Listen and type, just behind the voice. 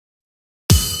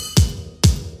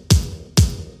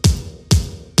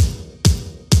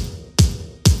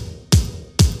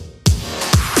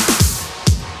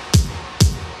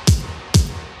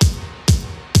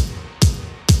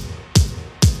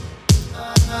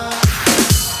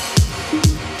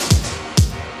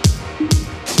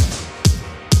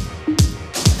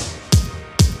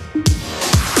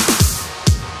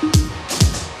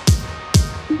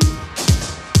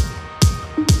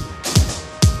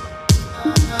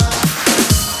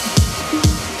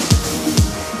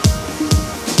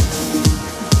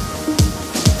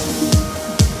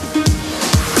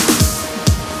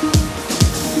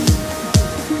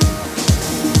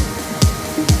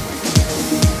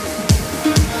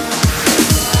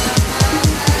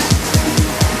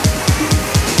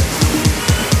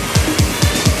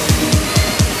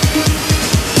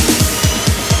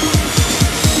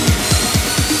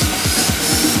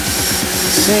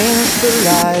the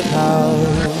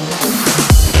lighthouse.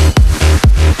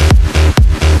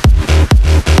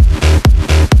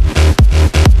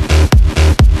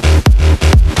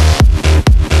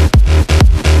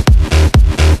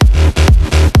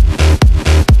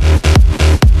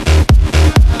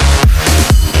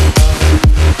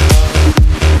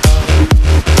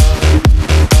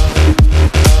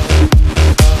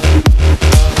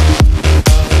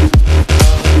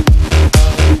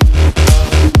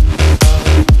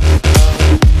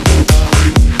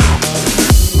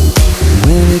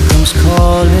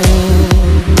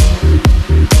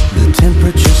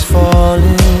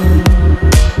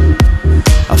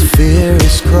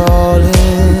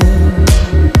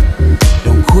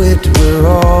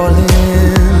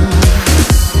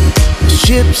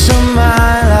 Ships a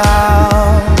mile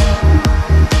out,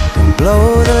 don't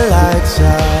blow the lights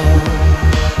out.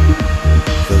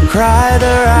 They'll cry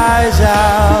their eyes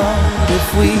out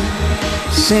if we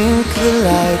sink the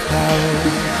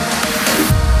lighthouse.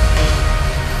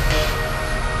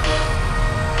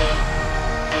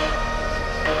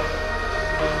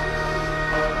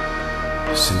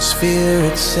 Since fear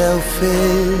itself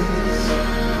is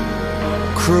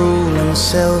cruel and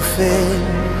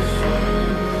selfish,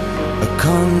 a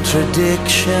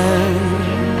contradiction,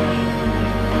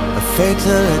 a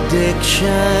fatal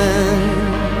addiction.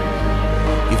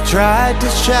 You've tried to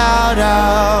shout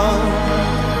out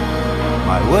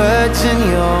my words in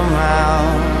your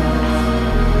mouth,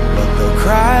 but they'll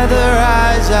cry their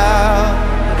eyes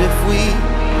out if we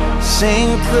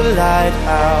sink the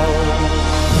lighthouse.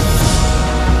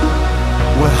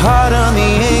 We're hard on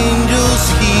the angels'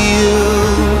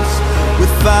 heels,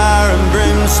 with fire and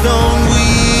brimstone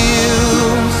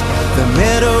wheels. The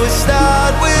meadow is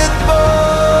starred with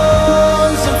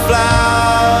bones and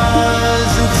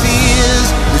flowers and tears.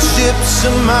 The ship's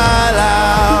a mile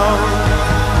out,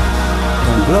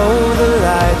 don't blow the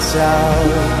lights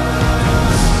out.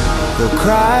 They'll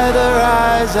cry their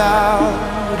eyes out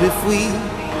if we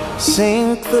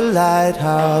sink the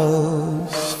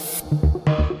lighthouse.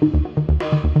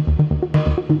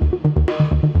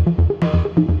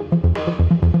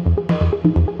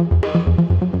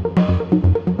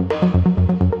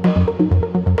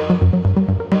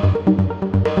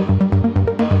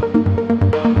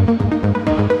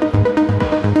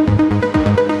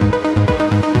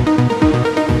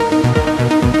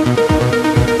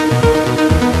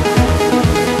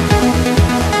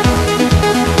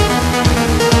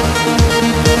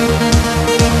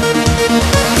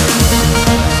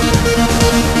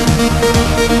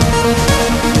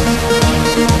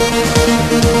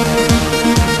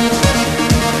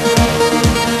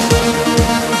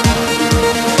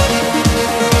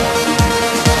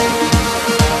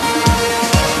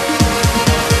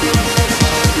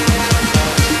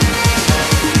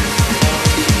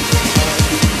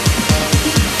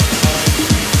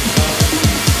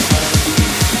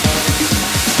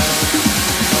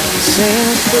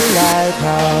 Sink the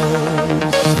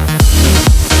lighthouse.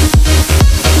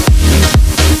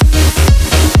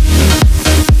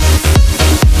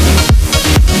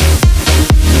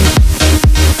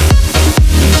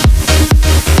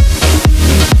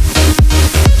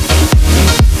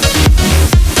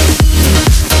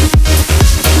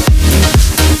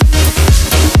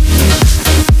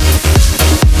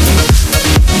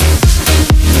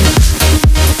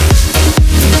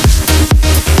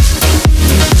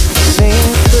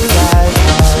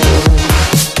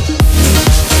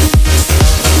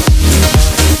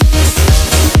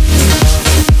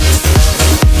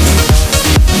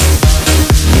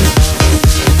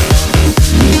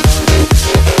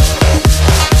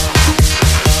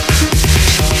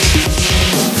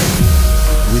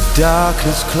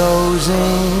 Darkness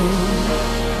closing,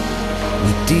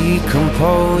 we're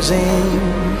decomposing.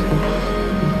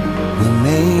 We're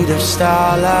made of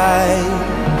starlight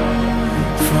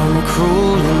from a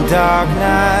cruel and dark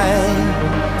night.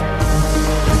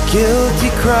 The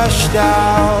guilty crushed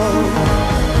out,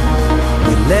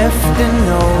 we're left in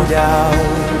no doubt.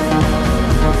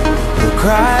 They'll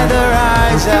cry their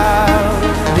eyes out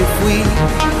if we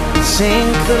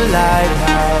sink the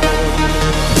lighthouse.